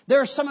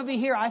 There are some of you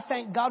here, I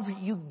thank God for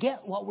you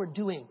get what we're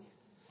doing.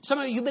 Some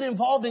of you have been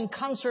involved in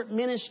concert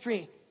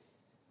ministry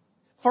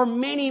for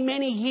many,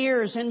 many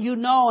years, and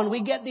and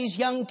we get these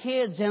young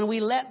kids and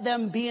we let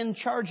them be in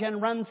charge and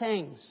run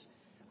things.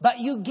 But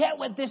you get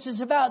what this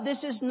is about.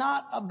 This is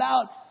not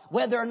about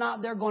whether or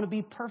not they're going to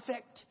be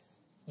perfect.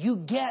 You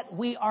get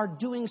we are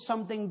doing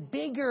something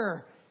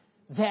bigger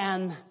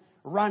than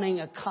running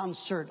a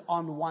concert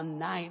on one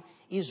night.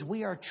 Is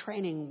we are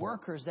training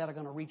workers that are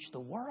going to reach the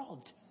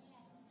world.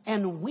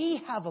 And we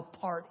have a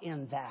part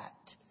in that.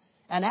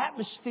 An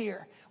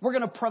atmosphere. We're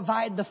going to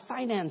provide the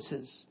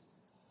finances.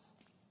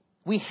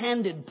 We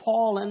handed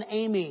Paul and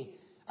Amy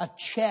a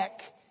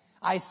check.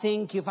 I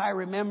think, if I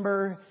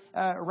remember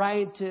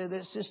right,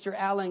 that Sister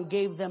Allen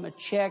gave them a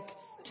check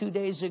 2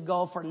 days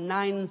ago for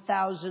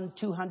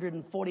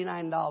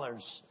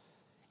 $9,249.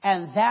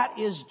 And that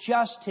is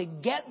just to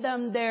get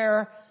them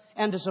there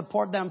and to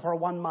support them for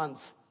 1 month.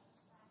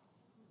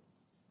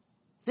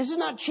 This is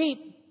not cheap.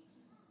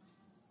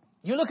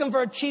 You're looking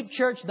for a cheap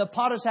church, the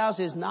Potter's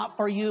House is not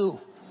for you.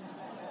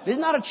 This is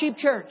not a cheap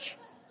church.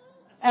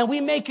 And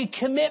we make a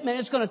commitment.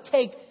 It's going to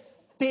take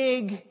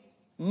big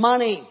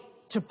money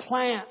to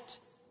plant.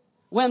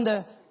 When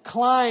the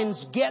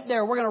Kleins get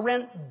there, we're going to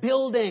rent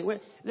building.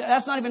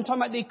 That's not even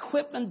talking about the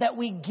equipment that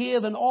we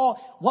give and all.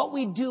 What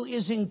we do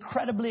is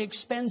incredibly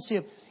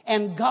expensive.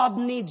 And God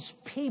needs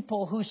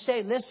people who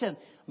say, listen,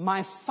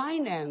 my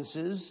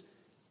finances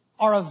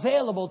are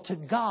available to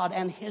God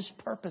and His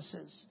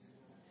purposes.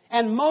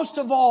 And most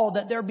of all,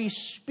 that there be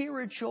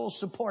spiritual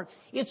support.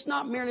 It's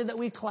not merely that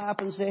we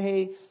clap and say,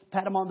 hey,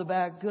 pat him on the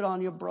back. Good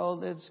on you, bro.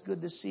 It's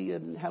good to see you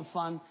and have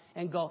fun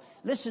and go.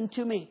 Listen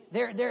to me.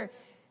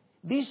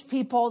 These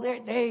people,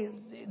 they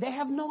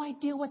have no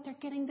idea what they're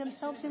getting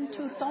themselves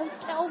into. Don't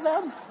tell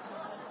them.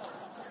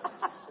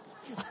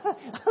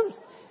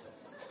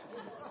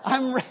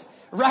 I'm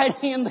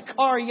riding in the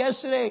car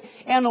yesterday,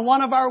 and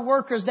one of our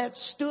workers that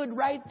stood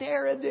right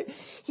there, and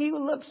he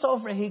looks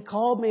over, he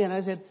called me, and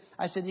I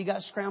said, you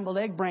got scrambled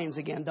egg brains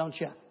again, don't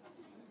you?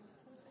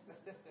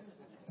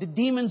 The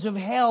demons of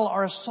hell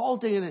are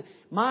assaulting his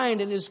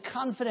mind and his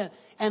confidence.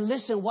 And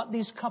listen, what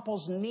these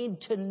couples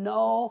need to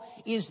know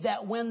is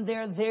that when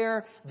they're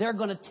there, they're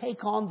going to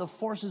take on the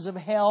forces of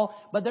hell,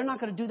 but they're not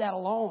going to do that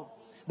alone.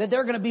 That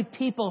there are going to be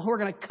people who are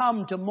going to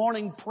come to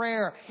morning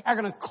prayer, are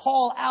going to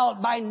call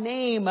out by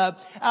name.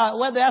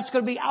 Whether that's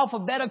going to be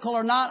alphabetical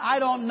or not, I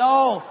don't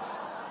know.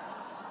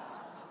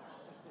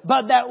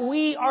 But that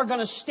we are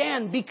going to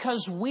stand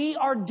because we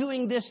are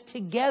doing this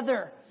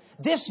together.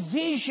 This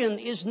vision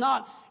is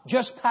not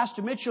just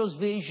Pastor Mitchell's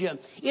vision.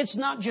 It's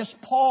not just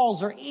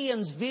Paul's or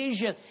Ian's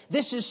vision.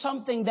 This is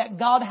something that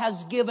God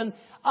has given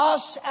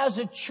us as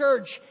a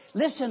church.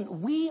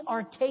 Listen, we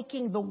are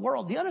taking the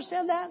world. Do you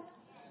understand that?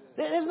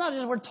 It's not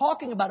just we're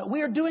talking about it.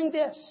 We are doing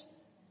this.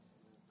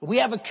 We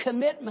have a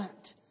commitment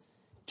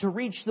to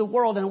reach the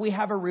world, and we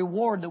have a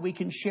reward that we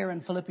can share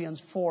in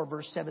Philippians 4,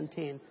 verse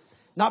 17.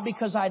 Not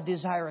because I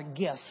desire a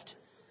gift,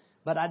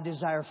 but I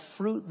desire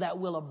fruit that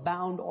will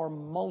abound or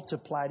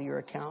multiply to your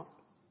account.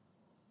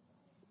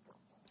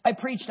 I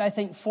preached, I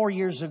think, 4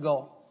 years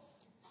ago,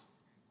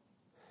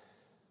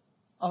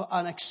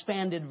 an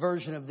expanded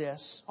version of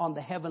this on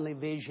the heavenly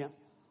vision.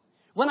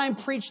 When I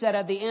preached that,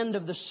 at the end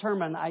of the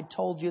sermon, I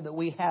told you that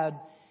we had,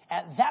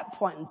 at that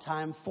point in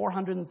time,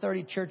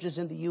 430 churches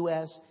in the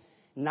U.S.,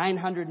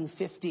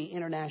 950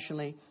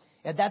 internationally.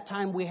 At that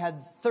time, we had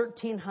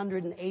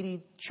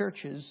 1,380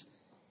 churches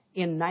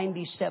in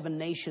 97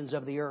 nations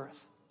of the earth.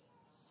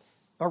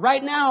 But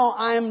right now,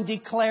 I'm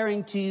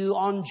declaring to you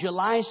on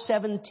July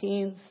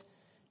 17th,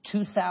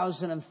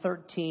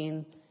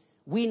 2013,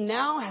 we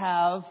now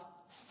have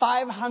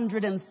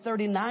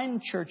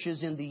 539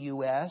 churches in the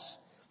U.S.,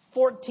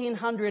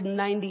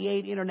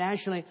 1,498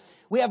 internationally.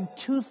 We have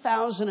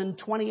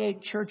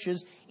 2,028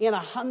 churches in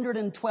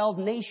 112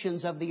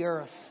 nations of the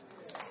earth.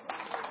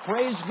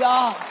 Praise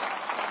God.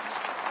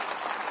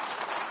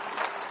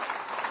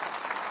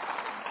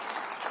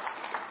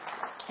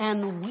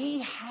 And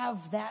we have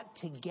that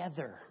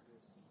together.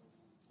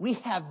 We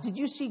have, did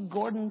you see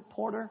Gordon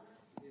Porter?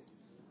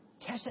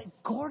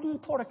 Gordon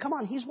Porter, come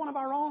on, he's one of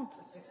our own.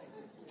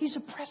 He's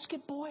a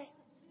Prescott boy.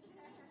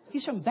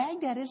 He's from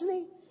Baghdad, isn't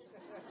he?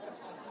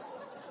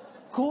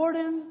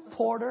 Gordon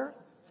Porter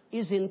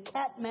is in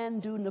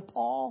Kathmandu,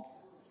 Nepal.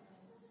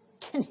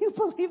 Can you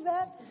believe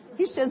that?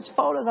 He sends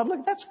photos. I'm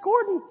like, that's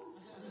Gordon.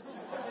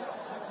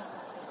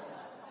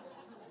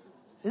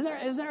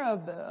 Is there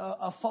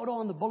a photo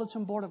on the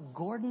bulletin board of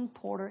Gordon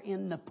Porter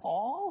in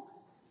Nepal?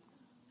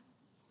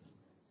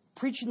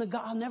 Preaching the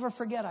God. I'll never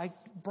forget. I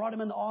brought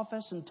him in the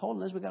office and told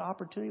him, we got an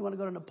opportunity. You want to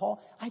go to Nepal?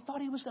 I thought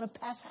he was going to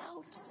pass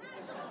out.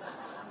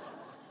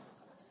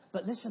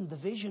 But listen, the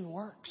vision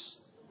works.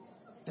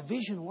 The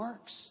vision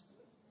works.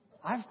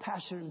 I've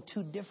pastored in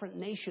 2 different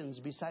nations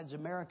besides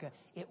America.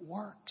 It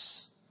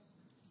works.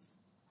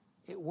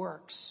 It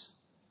works.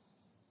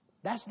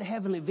 That's the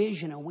heavenly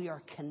vision, and we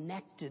are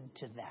connected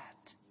to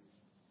that.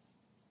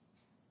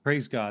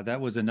 Praise God.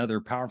 That was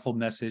another powerful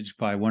message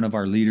by one of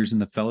our leaders in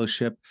the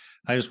fellowship.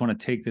 I just want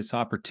to take this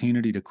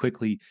opportunity to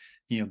quickly,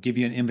 give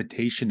you an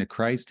invitation to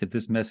Christ. If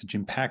this message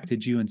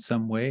impacted you in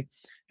some way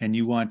and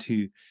you want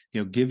to,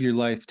 give your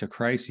life to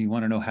Christ, and you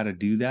want to know how to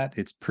do that,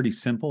 it's pretty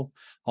simple.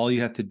 All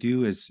you have to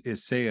do is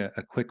say a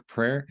quick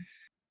prayer,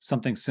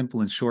 something simple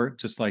and short,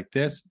 just like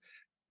this.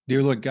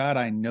 Dear Lord God,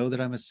 I know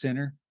that I'm a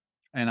sinner,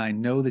 and I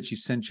know that you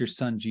sent your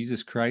son,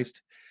 Jesus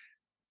Christ,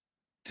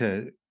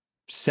 to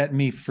set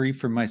me free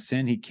from my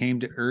sin. He came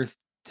to earth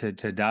to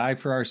die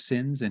for our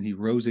sins, and he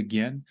rose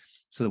again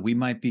so that we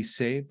might be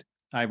saved.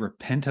 I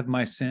repent of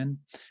my sin.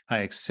 I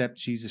accept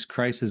Jesus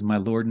Christ as my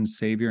Lord and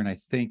Savior, and I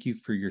thank you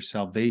for your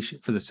salvation,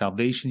 for the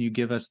salvation you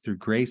give us through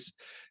grace.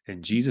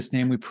 In Jesus'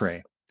 name we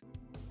pray.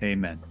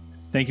 Amen.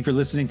 Thank you for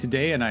listening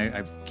today, and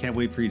I can't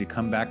wait for you to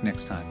come back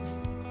next time.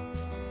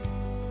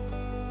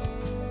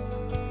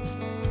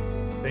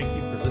 Thank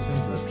you for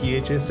listening to the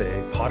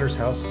PHSA Potter's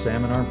House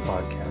Salmon Arm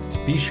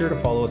podcast. Be sure to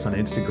follow us on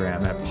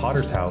Instagram at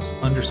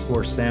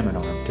pottershouse_salmon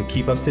arm to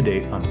keep up to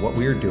date on what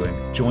we are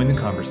doing, join the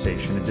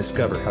conversation, and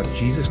discover how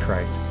Jesus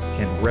Christ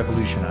can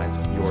revolutionize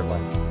your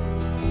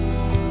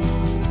life.